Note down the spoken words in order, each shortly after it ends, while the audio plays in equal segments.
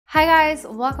Hi guys,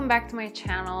 welcome back to my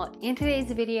channel. In today's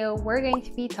video, we're going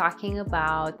to be talking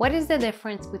about what is the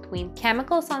difference between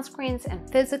chemical sunscreens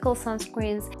and physical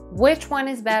sunscreens, which one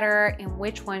is better and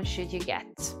which one should you get.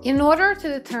 In order to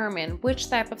determine which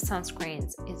type of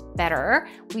sunscreens is better,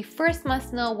 we first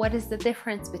must know what is the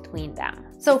difference between them.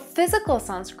 So physical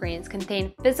sunscreens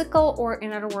contain physical, or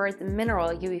in other words,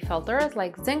 mineral UV filters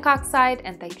like zinc oxide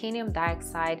and titanium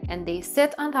dioxide, and they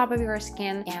sit on top of your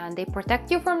skin and they protect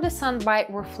you from the sun by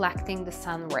reflecting the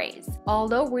sun rays,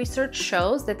 although research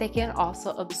shows that they can also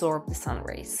absorb the sun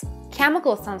rays.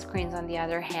 Chemical sunscreens, on the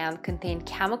other hand, contain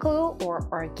chemical or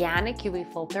organic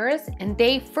UV filters, and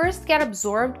they first get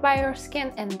absorbed by your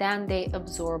skin and then they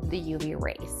absorb the UV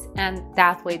rays, and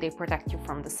that way they protect you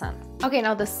from the sun. Okay,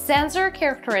 now the sensor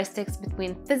characteristics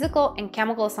between physical and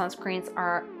chemical sunscreens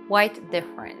are quite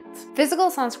different.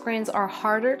 Physical sunscreens are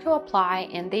harder to apply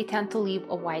and they tend to leave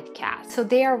a white cast, so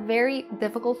they are very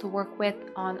difficult to work with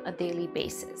on a daily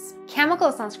basis.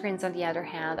 Chemical sunscreens, on the other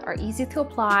hand, are easy to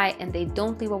apply and they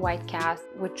don't leave a white cast,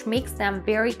 which makes them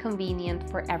very convenient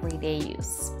for everyday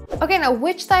use. Okay, now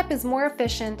which type is more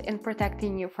efficient in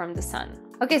protecting you from the sun?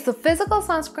 Okay, so physical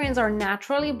sunscreens are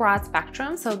naturally broad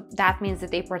spectrum, so that means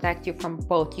that they protect you from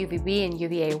both UVB and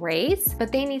UVA rays,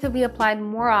 but they need to be applied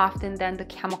more often than the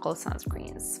chemical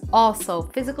sunscreens. Also,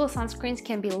 physical sunscreens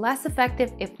can be less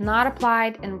effective if not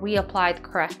applied and reapplied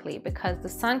correctly, because the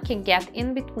sun can get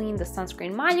in between the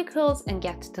sunscreen molecules and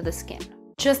get to the skin.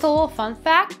 Just a little fun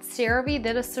fact, CeraVe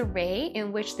did a survey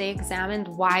in which they examined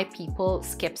why people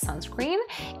skip sunscreen,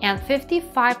 and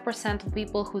 55% of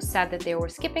people who said that they were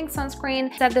skipping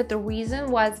sunscreen said that the reason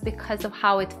was because of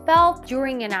how it felt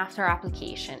during and after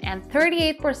application, and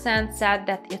 38% said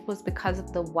that it was because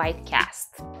of the white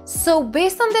cast. So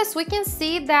based on this, we can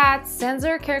see that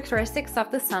sensor characteristics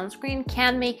of the sunscreen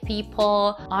can make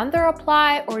people under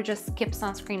apply or just skip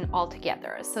sunscreen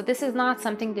altogether. So this is not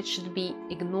something that should be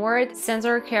ignored.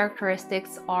 Sensor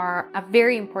characteristics are a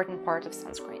very important part of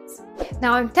sunscreens.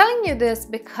 Now, I'm telling you this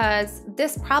because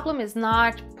this problem is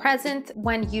not present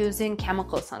when using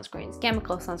chemical sunscreens.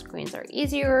 Chemical sunscreens are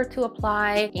easier to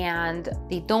apply and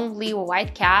they don't leave a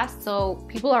white cast, so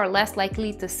people are less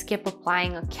likely to skip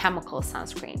applying a chemical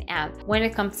sunscreen. And when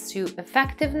it comes to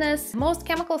effectiveness, most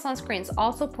chemical sunscreens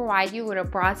also provide you with a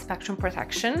broad spectrum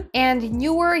protection, and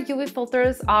newer UV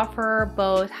filters offer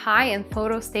both high and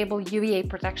photostable UVA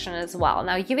protection as well.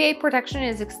 Now, UVA protection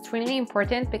is extremely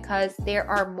important because there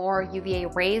are more UVA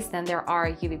rays than there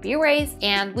are UVB rays,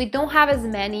 and we don't have as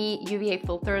many UVA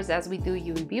filters as we do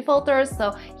UVB filters,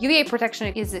 so UVA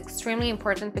protection is extremely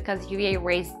important because UVA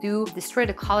rays do destroy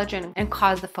the collagen and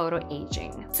cause the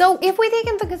photoaging. So if we take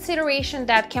into consideration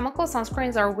that chemical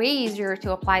sunscreens are way easier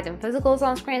to apply than physical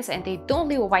sunscreens and they don't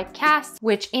leave a white cast,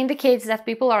 which indicates that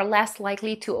people are less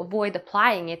likely to avoid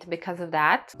applying it because of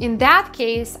that, in that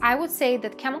case, I would say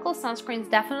that chemical sunscreens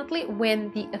definitely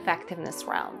win the effectiveness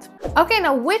round. Okay,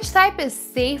 now which type is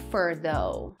safer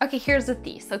though? Okay, here's the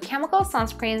tea. So chemical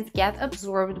sunscreens get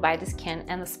absorbed by the skin,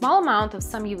 and a small amount of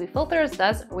some UV filters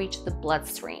does reach the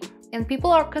bloodstream, and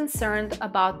people are concerned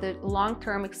about the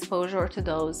long-term exposure to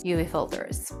those UV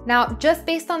filters. Now, just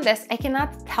based on this, I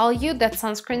cannot tell you that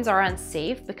sunscreens are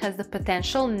unsafe because the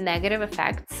potential negative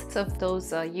effects of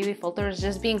those UV filters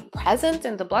just being present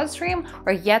in the bloodstream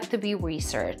are yet to be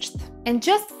researched. And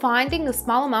just finding a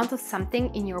small amount of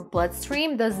something in your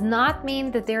bloodstream does not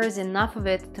mean that there is enough of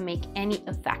it to make any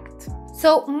effect.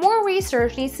 So more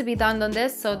research needs to be done on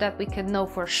this so that we can know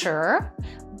for sure.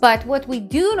 But what we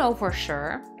do know for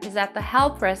sure is that the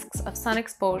health risks of sun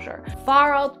exposure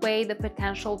far outweigh the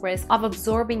potential risk of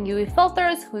absorbing UV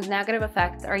filters whose negative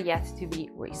effects are yet to be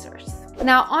researched.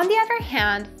 Now, on the other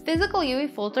hand, physical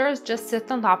UV filters just sit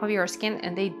on top of your skin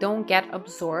and they don't get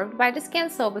absorbed by the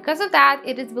skin, so because of that,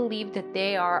 it is believed that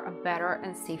they are a better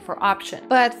and safer option.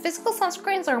 But physical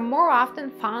sunscreens are more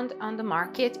often found on the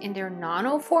market in their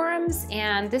nano forms,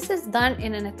 and this is done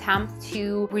in an attempt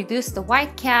to reduce the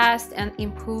white cast and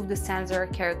improve the sensor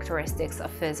characteristics of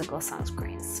physical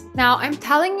sunscreens. Now, I'm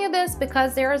telling you this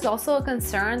because there is also a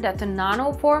concern that the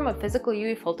nano form of physical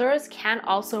UV filters can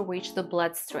also reach the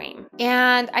bloodstream.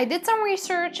 And I did some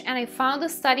research and I found a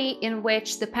study in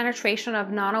which the penetration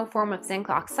of nano form of zinc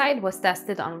oxide was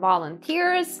tested on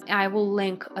volunteers. I will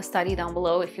link a study down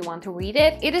below if you want to read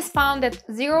it. It is found that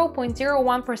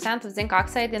 0.01% of zinc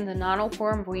oxide in the nano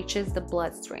form reaches the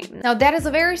bloodstream. Now, that is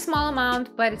a very small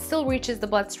amount, but it still reaches the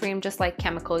bloodstream just like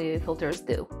chemical chemical UV filters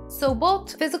do. So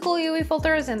both physical UV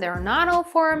filters in their nano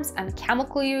forms and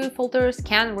chemical UV filters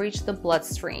can reach the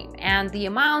bloodstream, and the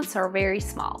amounts are very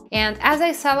small. And as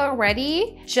I said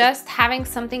already, just having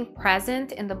something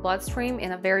present in the bloodstream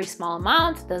in a very small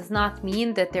amount does not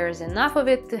mean that there is enough of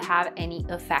it to have any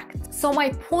effect. So my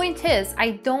point is,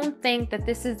 I don't think that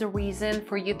this is the reason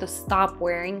for you to stop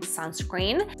wearing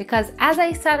sunscreen, because as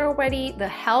I said already, the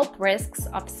health risks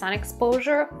of sun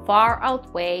exposure far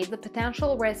outweigh the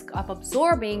potential risk of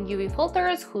absorbing UV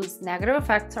filters whose negative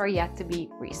effects are yet to be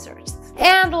researched.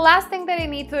 And the last thing that I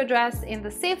need to address in the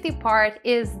safety part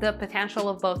is the potential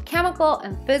of both chemical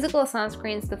and physical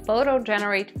sunscreens to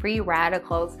photogenerate free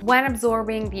radicals when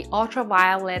absorbing the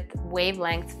ultraviolet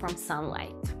wavelengths from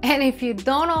sunlight. And if you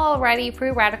don't know already,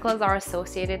 free radicals are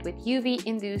associated with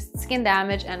UV-induced skin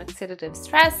damage and oxidative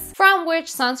stress, from which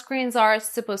sunscreens are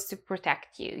supposed to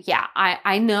protect you. Yeah,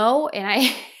 I know,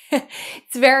 and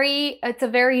it's a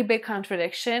very big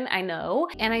contradiction, I know.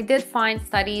 And I did find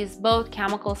studies, both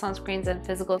chemical sunscreens and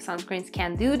physical sunscreens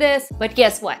can do this, but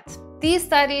guess what? These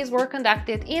studies were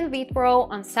conducted in vitro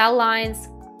on cell lines,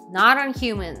 not on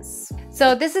humans.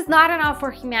 So this is not enough for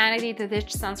humanity to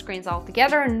ditch sunscreens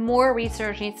altogether, and more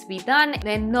research needs to be done.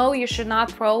 And no, you should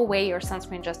not throw away your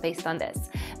sunscreen just based on this,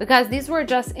 because these were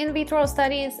just in vitro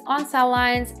studies on cell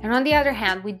lines. And on the other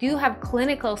hand, we do have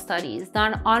clinical studies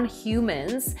done on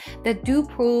humans that do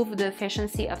prove the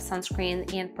efficiency of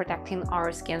sunscreen in protecting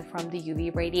our skin from the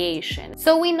UV radiation.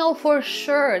 So we know for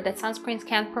sure that sunscreens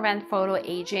can prevent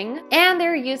photoaging, and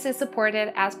their use is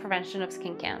supported as prevention of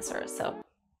skin cancer. So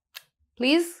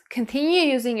please continue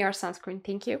using your sunscreen.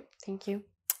 Thank you. Thank you.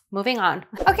 Moving on.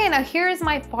 Okay, now here's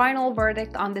my final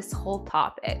verdict on this whole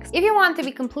topic. If you want to be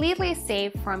completely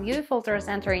safe from UV filters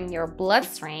entering your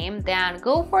bloodstream, then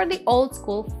go for the old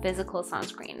school physical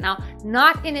sunscreen. Now,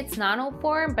 not in its nano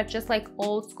form, but just like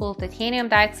old school titanium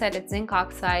dioxide and zinc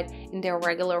oxide in their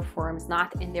regular forms,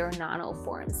 not in their nano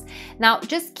forms. Now,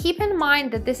 just keep in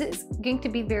mind that this is going to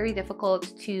be very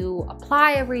difficult to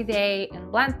apply every day and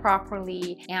blend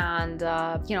properly and,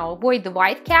 avoid the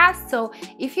white cast. So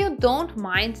if you don't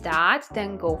mind that,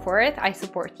 then go for it. I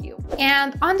support you.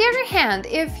 And on the other hand,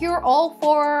 if you're all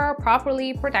for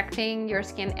properly protecting your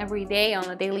skin every day on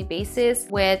a daily basis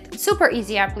with super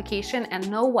easy application and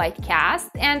no white cast,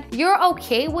 and you're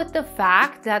okay with the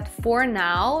fact that for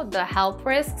now the health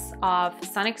risks of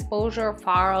sun exposure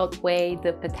far outweigh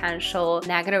the potential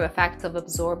negative effects of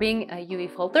absorbing UV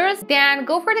filters, then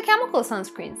go for the chemical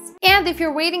sunscreens. And if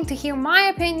you're waiting to hear my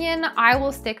opinion, I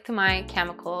will stick to my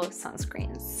chemical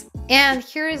sunscreens. And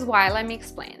here is why. Let me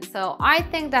explain. So I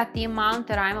think that the amount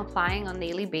that I'm applying on a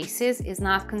daily basis is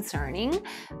not concerning,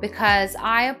 because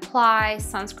I apply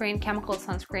sunscreen, chemical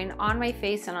sunscreen on my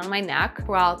face and on my neck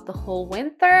throughout the whole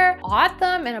winter,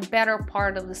 autumn, and a better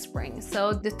part of the spring.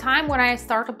 So the time when I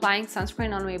start applying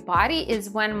sunscreen on my body is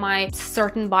when my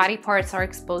certain body parts are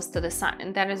exposed to the sun,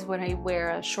 and that is when I wear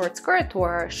a short skirt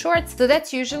or shorts. So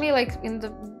that's usually like in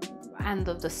the end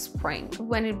of the spring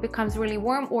when it becomes really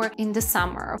warm, or in the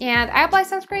summer. And I apply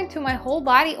sunscreen to my whole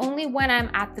body only when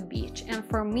I'm at the beach. And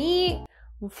for me,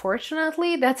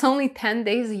 unfortunately, that's only 10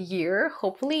 days a year.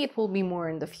 Hopefully it will be more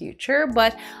in the future,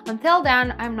 but until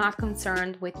then, I'm not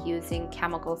concerned with using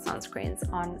chemical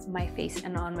sunscreens on my face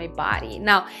and on my body.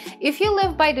 Now, if you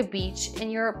live by the beach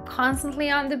and you're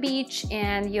constantly on the beach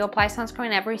and you apply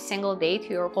sunscreen every single day to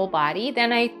your whole body,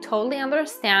 then I totally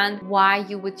understand why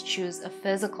you would choose a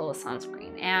physical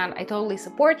sunscreen, and I totally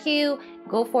support you.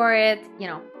 Go for it.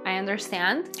 I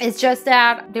understand. It's just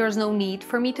that there's no need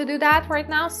for me to do that right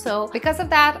now. So because of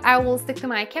that, I will stick to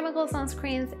my chemical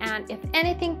sunscreens. And if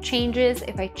anything changes,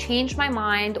 if I change my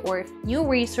mind, or if new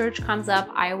research comes up,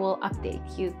 I will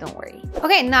update you. Don't worry.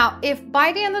 Okay, now if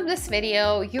by the end of this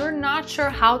video, you're not sure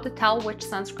how to tell which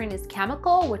sunscreen is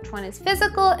chemical, which one is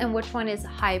physical, and which one is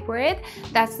hybrid,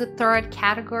 that's the third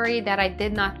category that I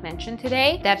did not mention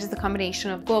today. That is the combination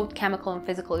of both chemical and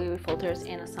physical UV filters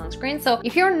in a sunscreen. So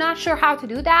if you're not sure how to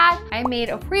do that, I made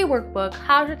a free workbook,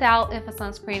 how to tell if a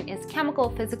sunscreen is chemical,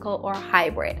 physical, or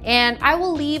hybrid. And I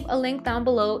will leave a link down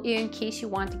below in case you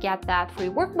want to get that free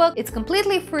workbook. It's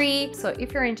completely free, so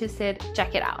if you're interested,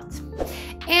 check it out.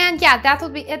 And yeah, that will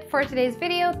be it for today's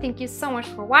video. Thank you so much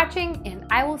for watching, and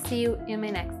I will see you in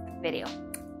my next video.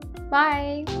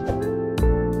 Bye!